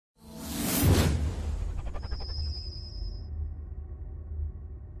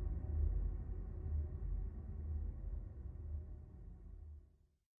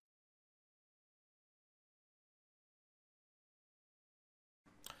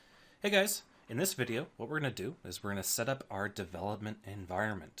Hey guys, in this video what we're going to do is we're going to set up our development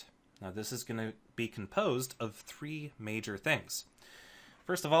environment. Now this is going to be composed of three major things.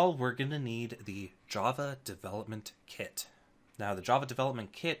 First of all, we're going to need the Java Development Kit. Now the Java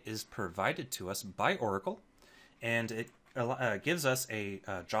Development Kit is provided to us by Oracle, and it gives us a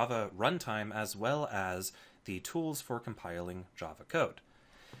Java runtime as well as the tools for compiling Java code.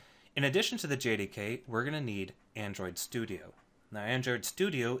 In addition to the JDK, we're going to need Android Studio. Now, Android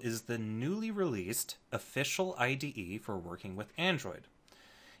Studio is the newly released official IDE for working with Android.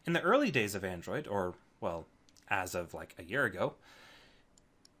 In the early days of Android, or, well, as of like a year ago,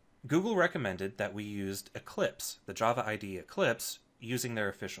 Google recommended that we used Eclipse, the Java IDE Eclipse, using their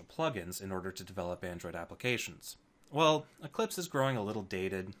official plugins in order to develop Android applications. Well, Eclipse is growing a little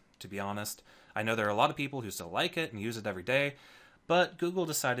dated, to be honest. I know there are a lot of people who still like it and use it every day, but Google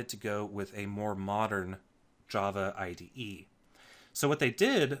decided to go with a more modern Java IDE. So what they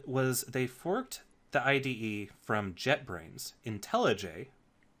did was they forked the IDE from JetBrains, IntelliJ,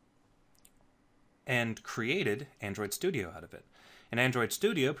 and created Android Studio out of it. And Android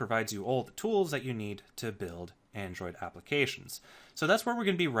Studio provides you all the tools that you need to build Android applications. So that's where we're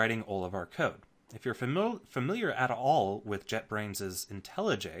going to be writing all of our code. If you're familiar at all with JetBrains'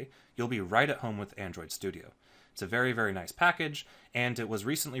 IntelliJ, you'll be right at home with Android Studio. It's a very, very nice package, and it was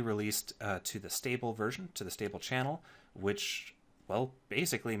recently released to the stable version, to the stable channel, which, well,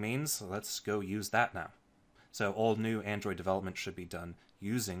 basically means let's go use that now. So all new Android development should be done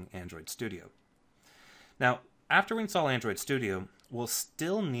using Android Studio. Now, after we install Android Studio, we'll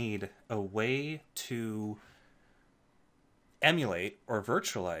still need a way to emulate or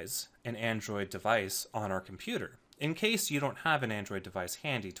virtualize an Android device on our computer, in case you don't have an Android device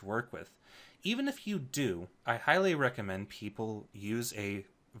handy to work with. Even if you do, I highly recommend people use a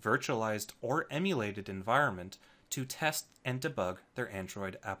virtualized or emulated environment to test and debug their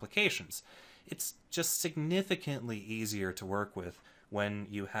Android applications. It's just significantly easier to work with when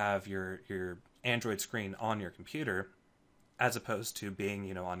you have your Android screen on your computer as opposed to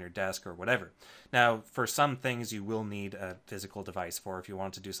being, on your desk or whatever. Now, for some things you will need a physical device for if you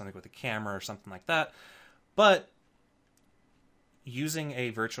want to do something with a camera or something like that, but using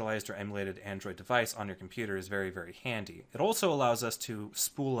a virtualized or emulated Android device on your computer is very, very handy. It also allows us to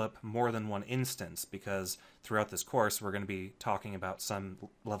spool up more than one instance, because throughout this course we're going to be talking about some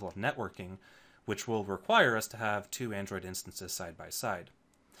level of networking, which will require us to have two Android instances side by side.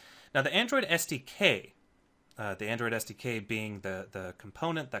 Now the Android SDK, being the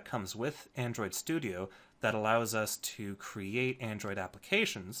component that comes with Android Studio that allows us to create Android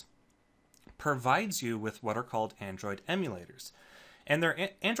applications, provides you with what are called Android emulators. And they're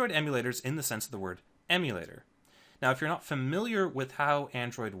Android emulators in the sense of the word emulator. Now, if you're not familiar with how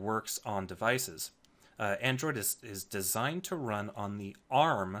Android works on devices, Android is designed to run on the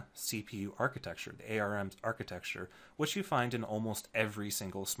ARM CPU architecture, the ARM architecture, which you find in almost every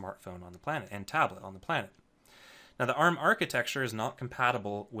single smartphone on the planet and tablet on the planet. Now, the ARM architecture is not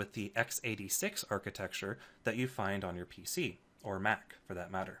compatible with the x86 architecture that you find on your PC, or Mac for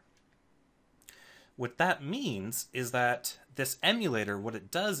that matter. What that means is that this emulator, what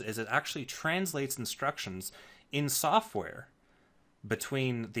it does is it actually translates instructions in software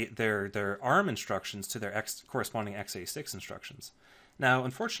between their ARM instructions to their corresponding x86 instructions. Now,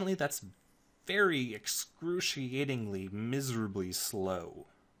 unfortunately, that's very excruciatingly, miserably slow.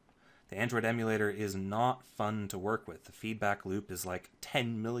 The Android emulator is not fun to work with. The feedback loop is like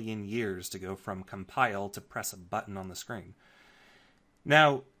 10 million years to go from compile to press a button on the screen.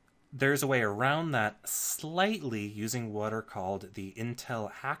 Now, there's a way around that slightly using what are called the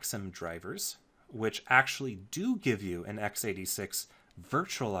Intel Haxim drivers, which actually do give you an x86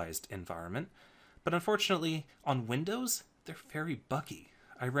 virtualized environment, but unfortunately on Windows, they're very buggy.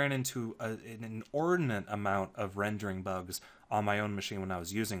 I ran into an inordinate amount of rendering bugs on my own machine when I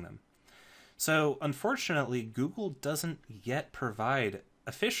was using them. So unfortunately, Google doesn't yet provide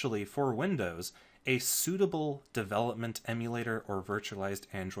officially for Windows a suitable development emulator or virtualized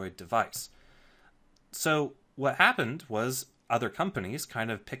Android device. So what happened was other companies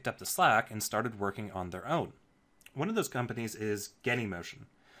kind of picked up the slack and started working on their own. One of those companies is Genymotion.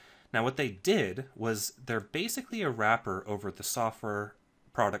 Now what they did was they're basically a wrapper over the software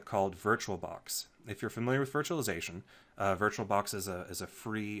product called VirtualBox. If you're familiar with virtualization, VirtualBox is a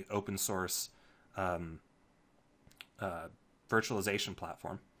free open source virtualization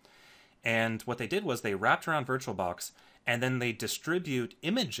platform. And what they did was they wrapped around VirtualBox, and then they distribute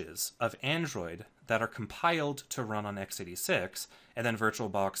images of Android that are compiled to run on x86, and then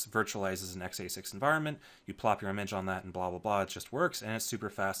VirtualBox virtualizes an x86 environment, you plop your image on that, and blah, blah, blah. It just works, and it's super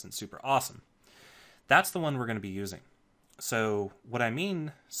fast and super awesome. That's the one we're going to be using. So what I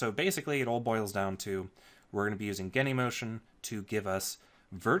mean, so basically it all boils down to we're going to be using Genymotion to give us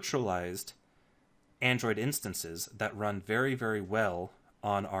virtualized Android instances that run very, very well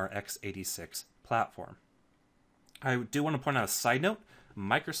on our x86 platform. I do want to point out a side note.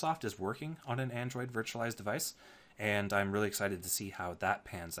 Microsoft is working on an Android virtualized device, and I'm really excited to see how that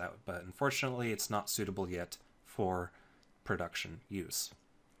pans out. But unfortunately, it's not suitable yet for production use.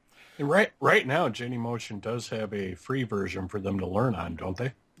 And right now, Genymotion does have a free version for them to learn on, don't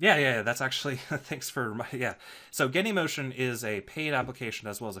they? Yeah, that's actually, thanks for, yeah. So Genymotion is a paid application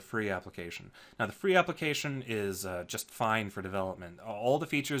as well as a free application. Now, the free application is just fine for development. All the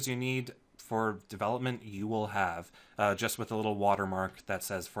features you need for development you will have, just with a little watermark that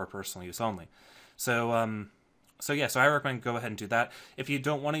says for personal use only. So I recommend go ahead and do that. If you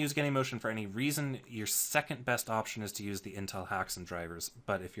don't want to use Genymotion for any reason, your second best option is to use the Intel Haxen drivers,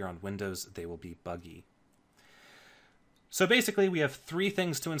 but if you're on Windows, they will be buggy. So basically, we have three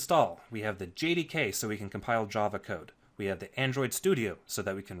things to install. We have the JDK, so we can compile Java code. We have the Android Studio, so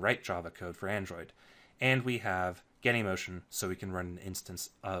that we can write Java code for Android. And we have Genymotion, so we can run an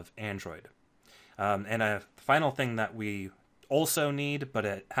instance of Android. And a final thing that we also need, but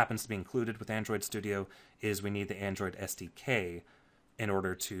it happens to be included with Android Studio, is we need the Android SDK in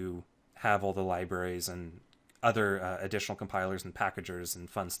order to have all the libraries and other additional compilers and packagers and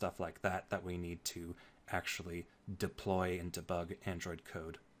fun stuff like that that we need to actually deploy and debug Android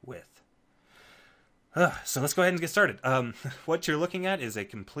code with. So let's go ahead and get started. What you're looking at is a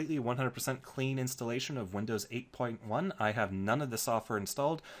completely 100% clean installation of Windows 8.1. I have none of the software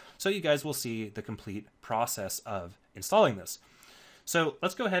installed, so you guys will see the complete process of installing this. So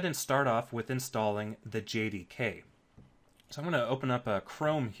let's go ahead and start off with installing the JDK. So I'm going to open up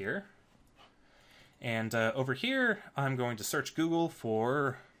Chrome here. And over here, I'm going to search Google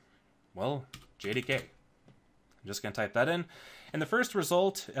for, well, JDK. I'm just going to type that in. And the first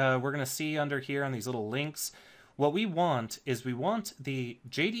result we're going to see under here on these little links, what we want is we want the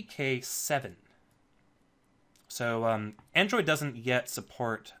JDK 7. So Android doesn't yet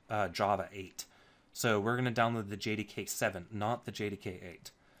support Java 8. So we're going to download the JDK 7, not the JDK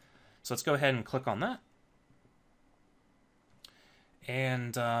 8. So let's go ahead and click on that.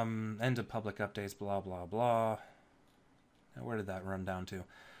 And end of public updates, blah, blah, blah. Now, where did that run down to?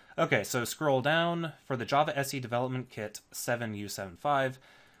 Okay, so scroll down for the Java SE Development Kit 7U75.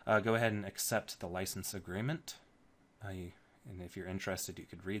 Go ahead and accept the license agreement. And if you're interested, you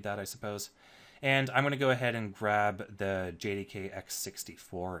could read that, I suppose. And I'm going to go ahead and grab the JDK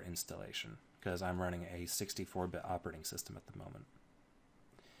X64 installation, because I'm running a 64-bit operating system at the moment.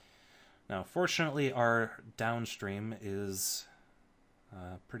 Now, fortunately, our downstream is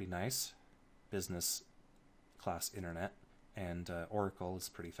pretty nice. Business class internet. And Oracle is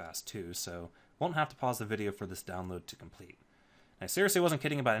pretty fast too, so won't have to pause the video for this download to complete. I seriously wasn't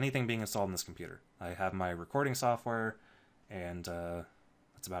kidding about anything being installed in this computer. I have my recording software, and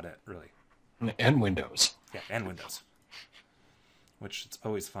that's about it, really. And Windows. Yeah, and Windows. Which, it's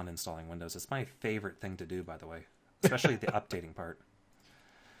always fun installing Windows. It's my favorite thing to do, by the way. Especially the updating part.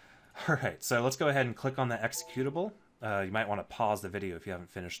 Alright, so let's go ahead and click on the executable. You might want to pause the video if you haven't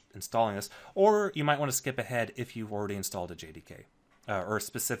finished installing this, or you might want to skip ahead if you've already installed a JDK, or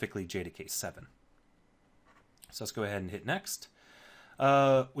specifically JDK 7. So let's go ahead and hit next.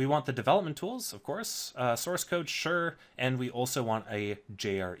 We want the development tools, of course, source code, sure, and we also want a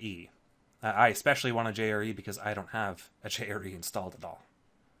JRE. I especially want a JRE because I don't have a JRE installed at all,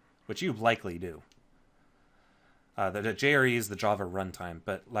 which you likely do. The JRE is the Java runtime,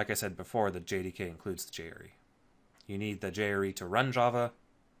 but like I said before, the JDK includes the JRE. You need the JRE to run Java,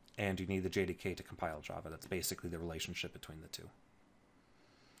 and you need the JDK to compile Java. That's basically the relationship between the two.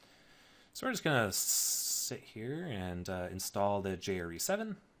 So we're just going to sit here and install the JRE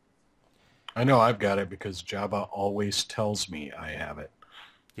 7. I know I've got it because Java always tells me I have it.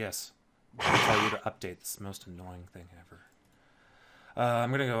 Yes. I'll tell you to update. It's the most annoying thing ever.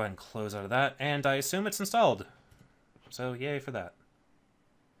 I'm going to go ahead and close out of that, and I assume it's installed. So yay for that.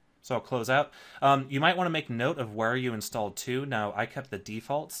 So I'll close out. You might want to make note of where you installed to. Now, I kept the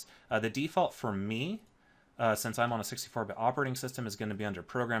defaults. The default for me, since I'm on a 64-bit operating system, is going to be under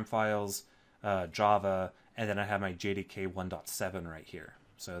Program Files, Java, and then I have my JDK 1.7 right here.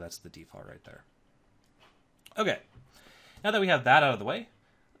 So that's the default right there. Okay. Now that we have that out of the way,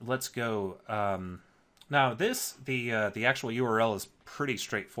 let's go. Now, the actual URL is pretty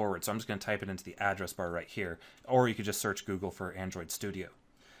straightforward, so I'm just going to type it into the address bar right here, or you could just search Google for Android Studio.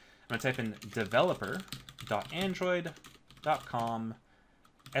 I'm going to type in developer.android.com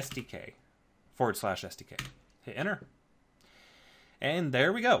SDK /SDK. Hit enter. And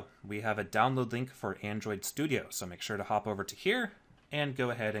there we go. We have a download link for Android Studio. So make sure to hop over to here and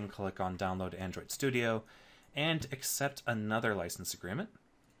go ahead and click on Download Android Studio and accept another license agreement.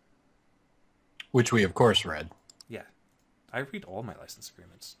 Which we, of course, read. Yeah. I read all my license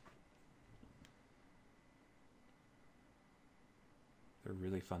agreements. They're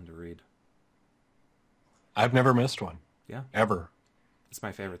really fun to read. I've never missed one. Yeah. Ever. It's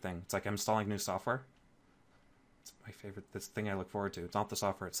my favorite thing. It's like installing new software. It's my favorite. This thing I look forward to. It's not the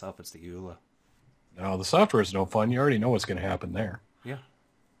software itself. It's the EULA. No, the software is no fun. You already know what's going to happen there. Yeah.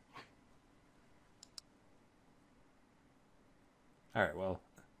 All right. Well,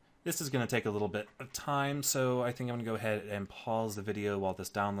 this is going to take a little bit of time, so I think I'm going to go ahead and pause the video while this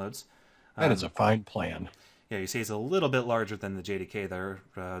downloads. That is a fine plan. Yeah, you see it's a little bit larger than the JDK there,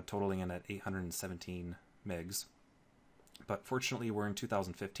 totaling in at 817 megs. But fortunately, we're in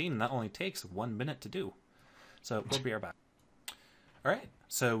 2015, and that only takes 1 minute to do. So we'll be right back. All right,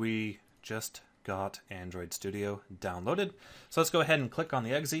 so we just got Android Studio downloaded. So let's go ahead and click on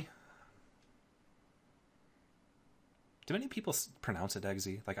the exe. Do many people pronounce it exe?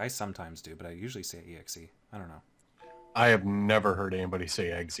 Like, I sometimes do, but I usually say exe. I don't know. I have never heard anybody say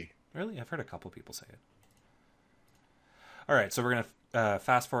exe. Really? I've heard a couple people say it. All right, so we're going to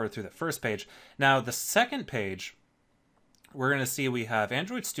fast forward through the first page. Now, the second page, we're going to see we have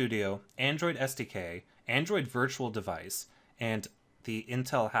Android Studio, Android SDK, Android Virtual Device, and the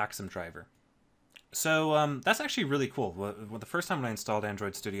Intel Haxum driver. So that's actually really cool. Well, the first time when I installed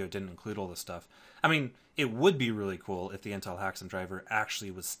Android Studio, it didn't include all this stuff. I mean, it would be really cool if the Intel Haxum driver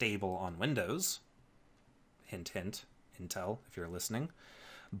actually was stable on Windows. Hint, hint, Intel, if you're listening.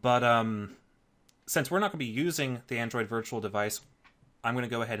 But since we're not going to be using the Android Virtual Device, I'm going to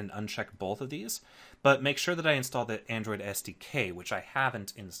go ahead and uncheck both of these. But make sure that I install the Android SDK, which I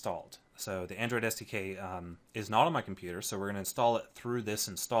haven't installed. So the Android SDK is not on my computer, so we're going to install it through this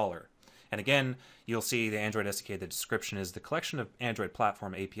installer. And again, you'll see the Android SDK, the description is the collection of Android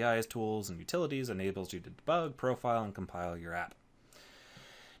platform APIs, tools, and utilities enables you to debug, profile, and compile your app.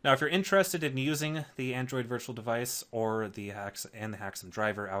 Now, if you're interested in using the Android Virtual Device or the Haxum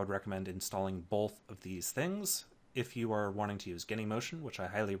driver, I would recommend installing both of these things. If you are wanting to use Genymotion, which I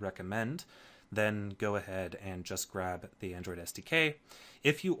highly recommend, then go ahead and just grab the Android SDK.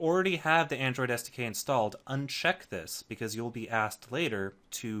 If you already have the Android SDK installed, uncheck this because you'll be asked later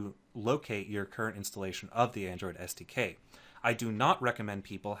to locate your current installation of the Android SDK. I do not recommend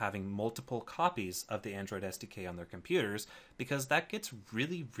people having multiple copies of the Android SDK on their computers because that gets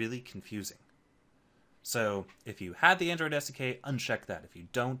really, really confusing. So if you have the Android SDK, uncheck that. If you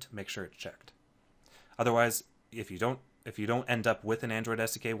don't, make sure it's checked. Otherwise, if you don't end up with an Android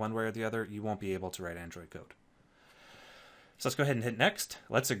SDK one way or the other, you won't be able to write Android code. So let's go ahead and hit next.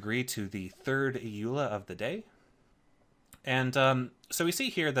 Let's agree to the third EULA of the day. And so we see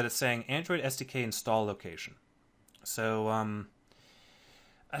here that it's saying Android SDK install location. So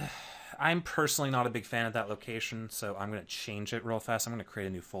I'm personally not a big fan of that location, so I'm going to change it real fast. I'm going to create a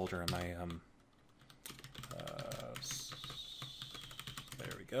new folder in my...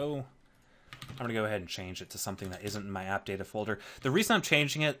 there we go. I'm going to go ahead and change it to something that isn't in my app data folder. The reason I'm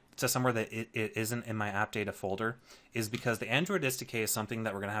changing it to somewhere that it isn't in my app data folder is because the Android SDK is something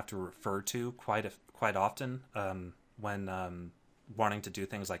that we're going to have to refer to quite often when wanting to do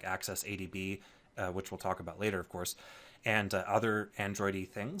things like access ADB, which we'll talk about later, of course, and other Android-y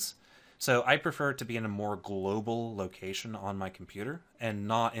things. So I prefer it to be in a more global location on my computer and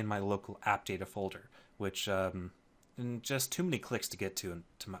not in my local app data folder, which just too many clicks to get to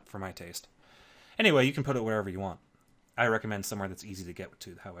for my taste. Anyway, you can put it wherever you want. I recommend somewhere that's easy to get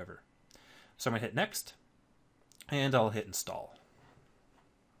to, however. So I'm going to hit next, and I'll hit install.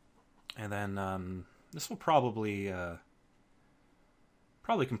 And then this will probably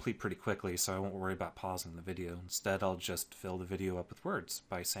complete pretty quickly, so I won't worry about pausing the video. Instead, I'll just fill the video up with words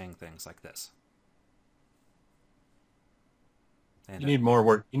by saying things like this. And, you need more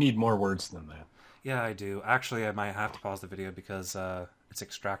words than that. Yeah, I do. Actually, I might have to pause the video because it's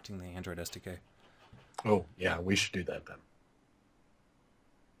extracting the Android SDK. Oh, yeah, we should do that then.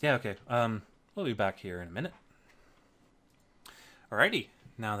 Yeah, okay. We'll be back here in a minute. Alrighty,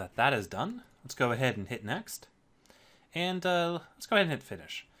 now that that is done, let's go ahead and hit next. And let's go ahead and hit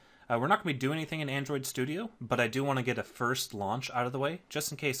finish. We're not going to be doing anything in Android Studio, but I do want to get a first launch out of the way,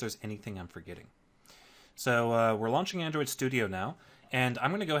 just in case there's anything I'm forgetting. So we're launching Android Studio now, and I'm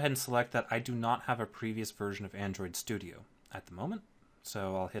going to go ahead and select that I do not have a previous version of Android Studio at the moment.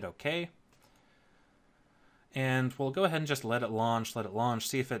 So I'll hit OK. And we'll go ahead and just let it launch,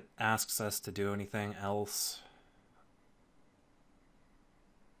 see if it asks us to do anything else.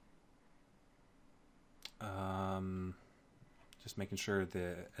 Just making sure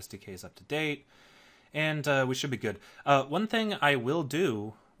the SDK is up to date. And we should be good. One thing I will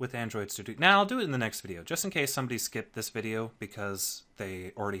do with Android Studio... Now, I'll do it in the next video, just in case somebody skipped this video because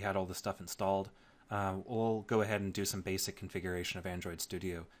they already had all this stuff installed. We'll go ahead and do some basic configuration of Android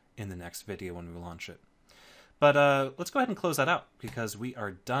Studio in the next video when we launch it. But let's go ahead and close that out, because we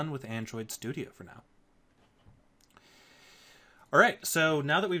are done with Android Studio for now. Alright, so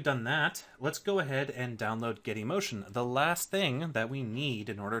now that we've done that, let's go ahead and download Getymotion, the last thing that we need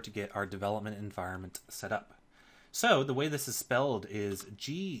in order to get our development environment set up. So, the way this is spelled is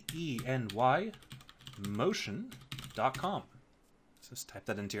Geny motion.com. So just type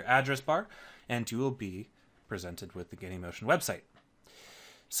that into your address bar, and you will be presented with the Getymotion website.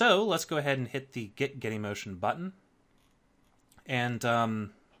 So, let's go ahead and hit the Get Getymotion button. And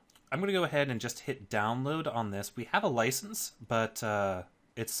I'm going to go ahead and just hit download on this. We have a license, but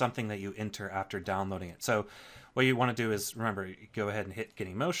it's something that you enter after downloading it. So what you want to do is, remember, you go ahead and hit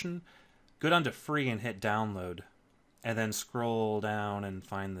Getymotion, go down to free and hit download, and then scroll down and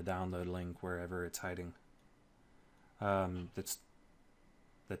find the download link wherever it's hiding. That's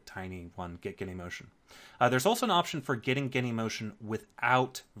the tiny one, Get Getymotion. There's also an option for getting Getymotion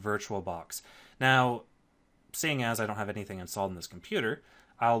without VirtualBox. Now, seeing as I don't have anything installed in this computer,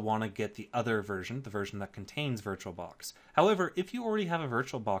 I'll want to get the other version, the version that contains VirtualBox. However, if you already have a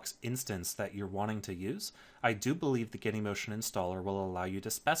VirtualBox instance that you're wanting to use, I do believe the Getymotion installer will allow you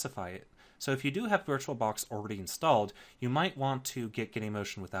to specify it. So if you do have VirtualBox already installed, you might want to get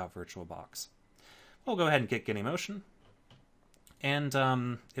Getymotion without VirtualBox. We'll go ahead and get Getymotion.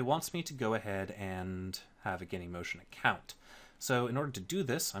 And it wants me to go ahead and have a Getymotion account. So in order to do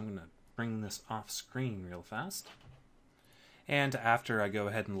this, I'm going to bring this off screen real fast. And after I go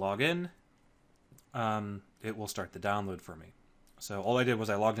ahead and log in, it will start the download for me. So all I did was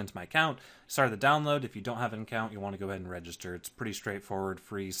I logged into my account, started the download. If you don't have an account, you want to go ahead and register. It's pretty straightforward,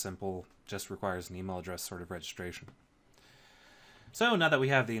 free, simple, just requires an email address sort of registration. So now that we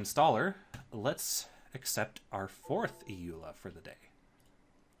have the installer, let's accept our fourth EULA for the day.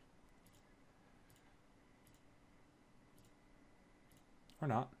 Or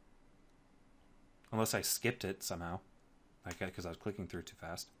not. Unless I skipped it somehow. Because I was clicking through too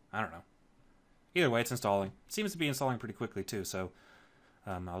fast. I don't know. Either way, it's installing. It seems to be installing pretty quickly too, so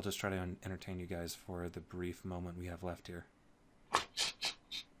I'll just try to entertain you guys for the brief moment we have left here.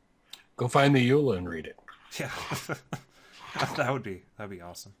 Go find the EULA and read it. Yeah. that'd be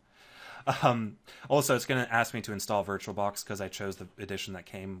awesome. Also, it's going to ask me to install VirtualBox because I chose the edition that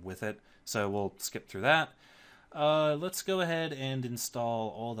came with it, so we'll skip through that. Let's go ahead and install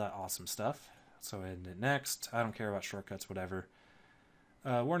all that awesome stuff. So I hit next. I don't care about shortcuts, whatever.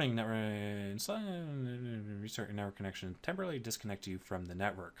 Warning, restart your network connection. Temporarily disconnect you from the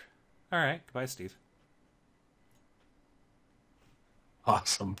network. All right, goodbye, Steve.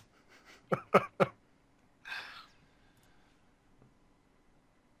 Awesome.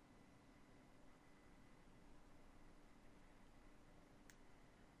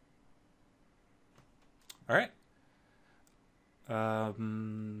 All right.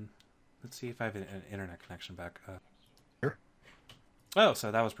 Let's see if I have an internet connection back. Sure. Oh,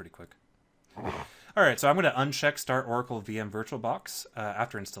 so that was pretty quick. All right, so I'm going to uncheck Start Oracle VM VirtualBox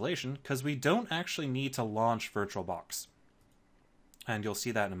after installation, because we don't actually need to launch VirtualBox. And you'll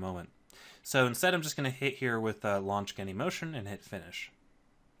see that in a moment. So instead, I'm just going to hit here with Launch Getymotion and hit Finish.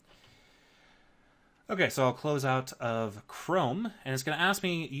 Okay, so I'll close out of Chrome, and it's going to ask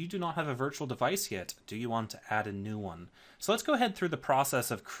me, you do not have a virtual device yet. Do you want to add a new one? So let's go ahead through the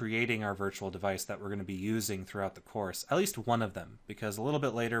process of creating our virtual device that we're going to be using throughout the course, at least one of them, because a little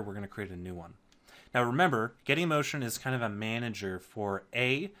bit later we're going to create a new one. Now remember, Getymotion is kind of a manager for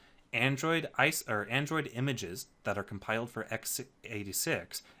Android images that are compiled for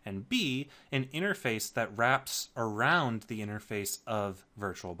x86, and B, an interface that wraps around the interface of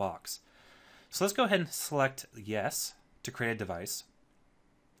VirtualBox. So let's go ahead and select Yes to create a device.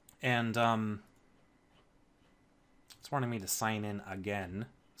 And it's wanting me to sign in again,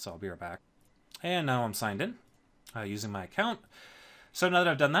 so I'll be right back. And now I'm signed in using my account. So now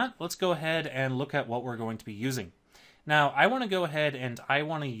that I've done that, let's go ahead and look at what we're going to be using. Now, I want to go ahead and I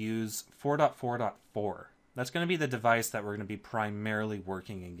want to use 4.4.4. That's going to be the device that we're going to be primarily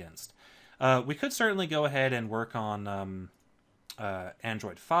working against. We could certainly go ahead and work on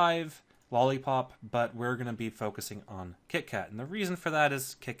Android 5, Lollipop, but we're going to be focusing on KitKat. And the reason for that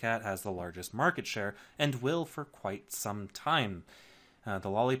is KitKat has the largest market share and will for quite some time. The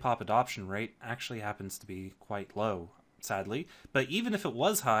Lollipop adoption rate actually happens to be quite low, sadly. But even if it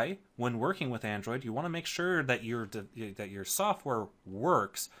was high, when working with Android, you want to make sure that your software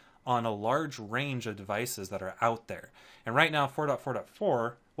works on a large range of devices that are out there. And right now,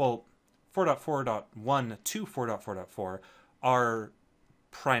 4.4.4, well, 4.4.1 to 4.4.4 are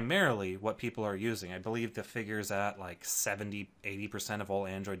primarily what people are using. I believe the figures at like 70-80% of all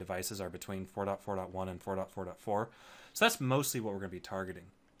Android devices are between 4.4.1 and 4.4.4. So that's mostly what we're going to be targeting.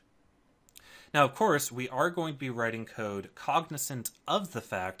 Now, of course, we are going to be writing code cognizant of the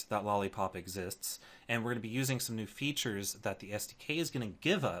fact that Lollipop exists, and we're going to be using some new features that the SDK is going to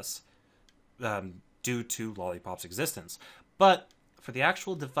give us due to Lollipop's existence. But for the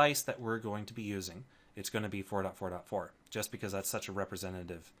actual device that we're going to be using, it's going to be 4.4.4, just because that's such a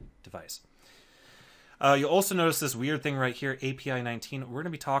representative device. You'll also notice this weird thing right here, API 19. We're going to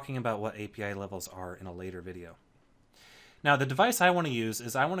be talking about what API levels are in a later video. Now, the device I want to use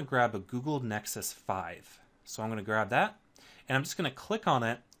is I want to grab a Google Nexus 5. So I'm going to grab that, and I'm just going to click on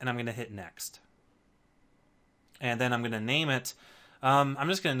it, and I'm going to hit Next. And then I'm going to name it, I'm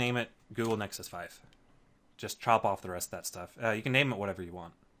just going to name it Google Nexus 5. Just chop off the rest of that stuff. You can name it whatever you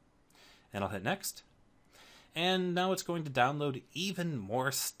want. And I'll hit Next. And now it's going to download even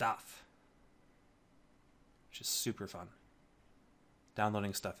more stuff, which is super fun.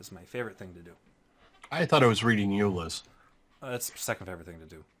 Downloading stuff is my favorite thing to do. I thought it was reading EULAs. It's second favorite thing to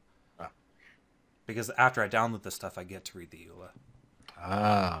do. Ah. Because after I download the stuff, I get to read the EULA.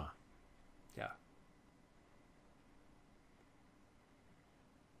 Ah. Yeah.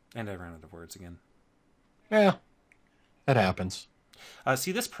 And I ran out of words again. Yeah, that happens.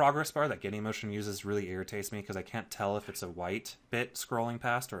 See, this progress bar that Genymotion uses really irritates me because I can't tell if it's a white bit scrolling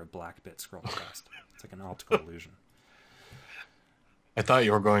past or a black bit scrolling past. It's like an optical illusion. I thought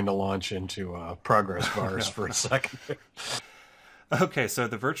you were going to launch into progress bars for a second. Okay, so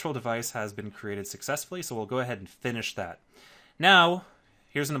the virtual device has been created successfully, so we'll go ahead and finish that. Now,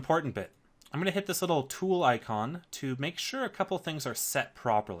 here's an important bit. I'm going to hit this little tool icon to make sure a couple things are set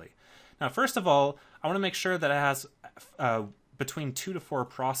properly. Now, first of all, I want to make sure that it has between 2 to 4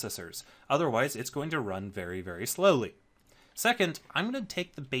 processors. Otherwise, it's going to run very, very slowly. Second, I'm going to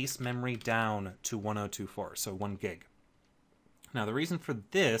take the base memory down to 1024, so 1 gig. Now, the reason for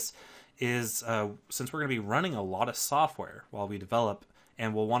this is since we're going to be running a lot of software while we develop,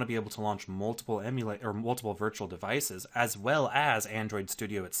 and we'll want to be able to launch multiple multiple virtual devices, as well as Android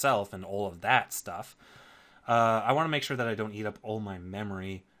Studio itself and all of that stuff, I want to make sure that I don't eat up all my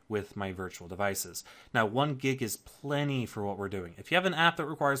memory with my virtual devices. Now, 1 gig is plenty for what we're doing. If you have an app that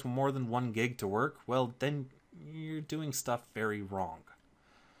requires more than 1 gig to work, well, then you're doing stuff very wrong.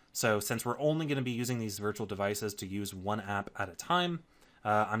 So since we're only going to be using these virtual devices to use one app at a time,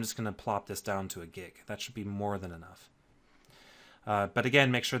 I'm just going to plop this down to 1 gig. That should be more than enough. But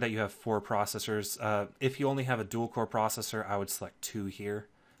again, make sure that you have 4 processors. If you only have a dual-core processor, I would select 2 here.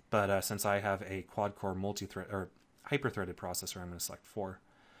 But since I have a quad-core multi-thread or hyper-threaded processor, I'm going to select 4.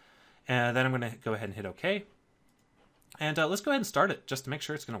 And then I'm going to go ahead and hit OK. And let's go ahead and start it just to make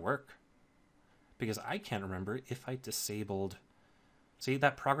sure it's going to work. Because I can't remember if I disabled... See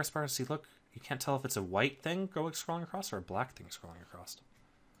that progress bar? See, look, you can't tell if it's a white thing scrolling across or a black thing scrolling across.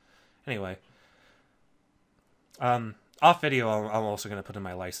 Anyway, off video, I'm also going to put in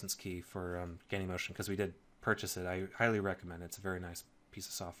my license key for Genymotion because we did purchase it. I highly recommend it. It's a very nice piece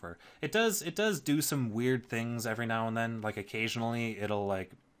of software. It does do some weird things every now and then. Like occasionally, it'll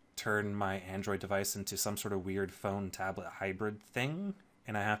like turn my Android device into some sort of weird phone tablet hybrid thing,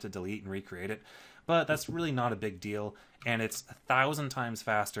 and I have to delete and recreate it. But that's really not a big deal, and it's 1,000 times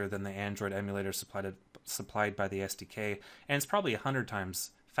faster than the Android emulator supplied by the SDK, and it's probably 100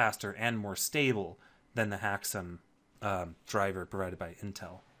 times faster and more stable than the Haxum driver provided by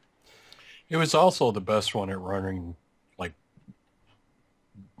Intel. It was also the best one at running like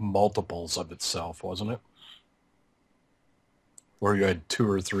multiples of itself, wasn't it? Where you had 2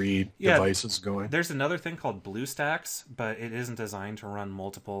 or 3 devices going. There's another thing called BlueStacks, but it isn't designed to run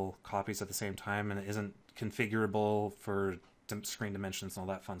multiple copies at the same time, and it isn't configurable for screen dimensions and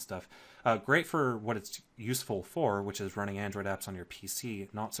all that fun stuff. Great for what it's useful for, which is running Android apps on your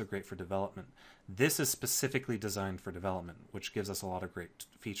PC, not so great for development. This is specifically designed for development, which gives us a lot of great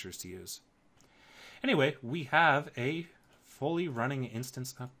features to use. Anyway, we have a fully running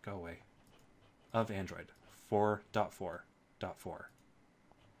instance of Android 4.4.4.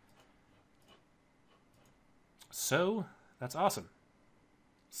 So that's awesome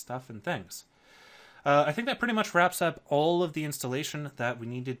stuff and things. I think that pretty much wraps up all of the installation that we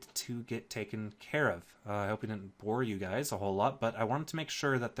needed to get taken care of. I hope we didn't bore you guys a whole lot, but I wanted to make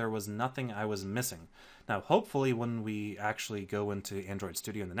sure that there was nothing I was missing. Now, hopefully when we actually go into Android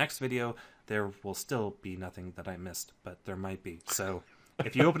Studio in the next video, there will still be nothing that I missed, but there might be. So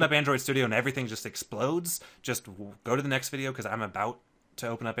if you open up Android Studio and everything just explodes, just go to the next video because I'm about to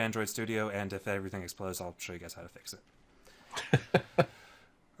open up Android Studio, and if everything explodes, I'll show you guys how to fix it.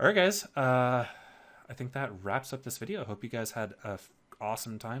 All right, guys. I think that wraps up this video. I hope you guys had an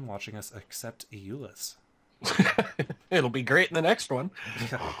awesome time watching us accept EULAs. It'll be great in the next one.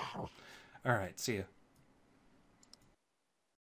 All right. See you.